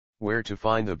Where to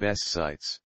find the best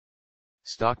sites.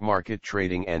 Stock market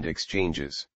trading and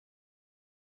exchanges.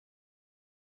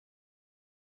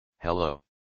 Hello.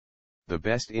 The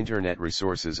best internet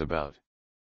resources about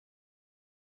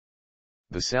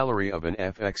the salary of an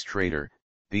FX trader.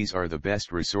 These are the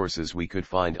best resources we could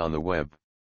find on the web.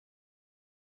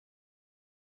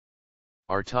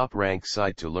 Our top-ranked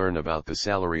site to learn about the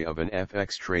salary of an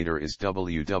FX trader is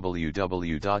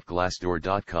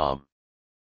www.glassdoor.com.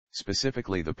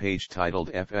 Specifically the page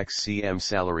titled FXCM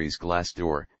Salaries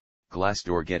Glassdoor,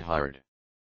 Glassdoor Get Hired.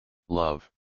 Love.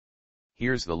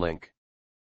 Here's the link.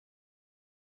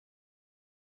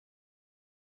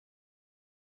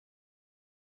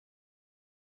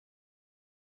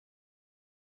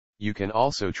 You can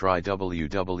also try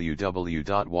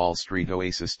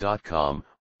www.wallstreetoasis.com,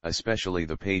 especially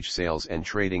the page Sales and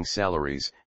Trading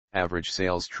Salaries, Average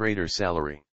Sales Trader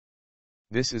Salary.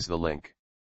 This is the link.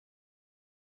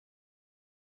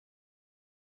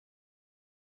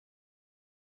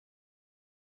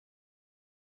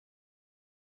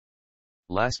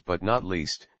 Last but not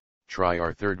least, try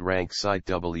our third-ranked site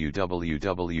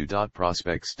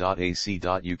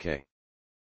www.prospects.ac.uk.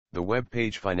 The web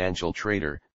page Financial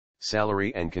Trader,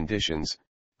 Salary and Conditions,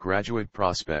 Graduate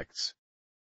Prospects.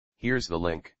 Here's the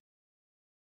link.